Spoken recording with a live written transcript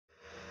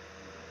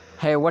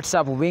Hey, what's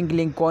up,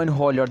 Winklink coin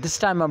holder? This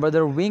time my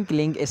brother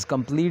Winklink is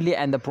completely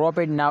and the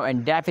profit now,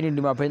 and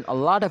definitely my friend, a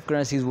lot of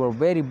currencies were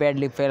very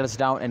badly falls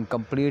down and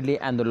completely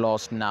and the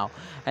lost now.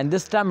 And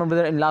this time my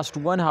brother, in last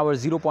 1 hour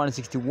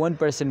 0.61%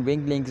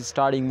 Winklink is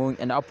starting moving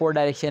in upward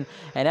direction,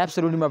 and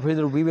absolutely my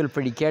brother, we will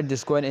predicate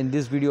this coin in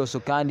this video, so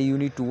kindly you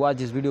need to watch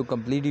this video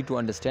completely to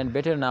understand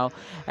better now.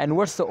 And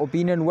what's the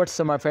opinion, what's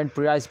the my friend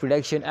price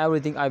prediction,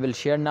 everything I will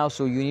share now,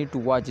 so you need to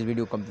watch this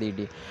video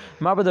completely.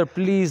 My brother,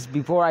 please,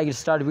 before I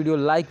start video,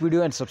 like video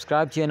and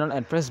subscribe channel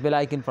and press bell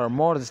icon for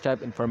more this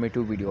type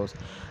informative videos.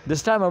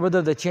 This time my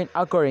brother, the change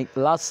occurring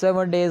last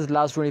 7 days,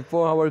 last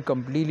 24 hours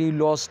completely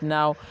lost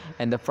now,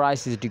 and the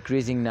price is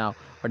decreasing now,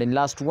 but in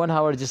last 1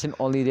 hour just in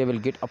only they will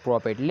get a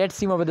profit. Let's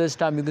see my brother, this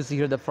time you can see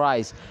here the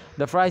price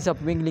of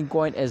Winklink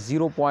coin is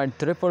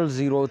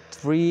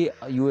 0.0003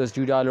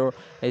 USD dollar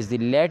is the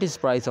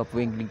latest price of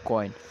Winklink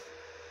coin.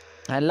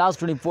 And last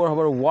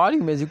 24-hour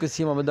volume, as you can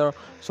see my brother,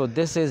 so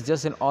this is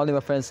just in only my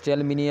friends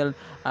 10 million,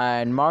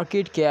 and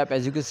market cap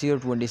as you can see here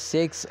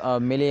 26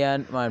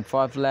 million and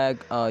 5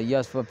 lakh,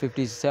 yes, for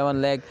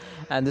 57 lakh.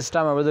 And this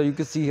time my brother, you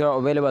can see here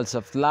available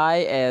supply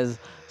as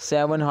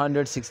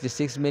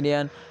 766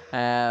 million,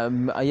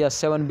 yes,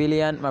 7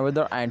 billion my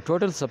brother, and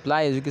total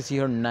supply as you can see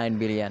here 9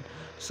 billion.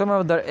 So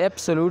my brother,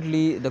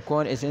 absolutely the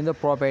coin is in the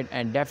profit,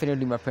 and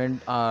definitely my friend,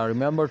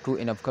 remember to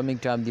in upcoming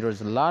time there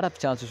is a lot of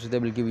chances they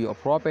will give you a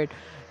profit,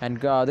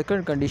 and the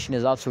current condition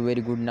is also very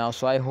good now,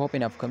 so I hope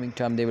in upcoming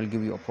time they will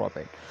give you a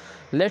profit.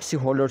 Let's see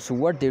holders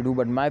what they do,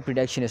 but my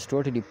prediction is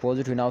totally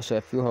positive now. So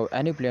if you have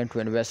any plan to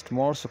invest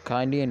more, so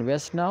kindly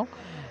invest now,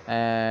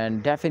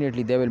 and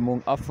definitely they will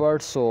move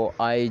upwards. So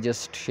I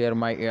just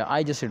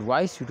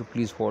advise you to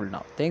please hold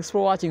now. Thanks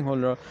for watching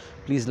holder.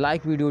 Please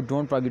like video,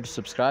 don't forget to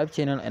subscribe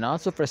channel, and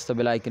also press the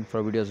bell icon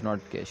for videos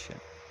notification.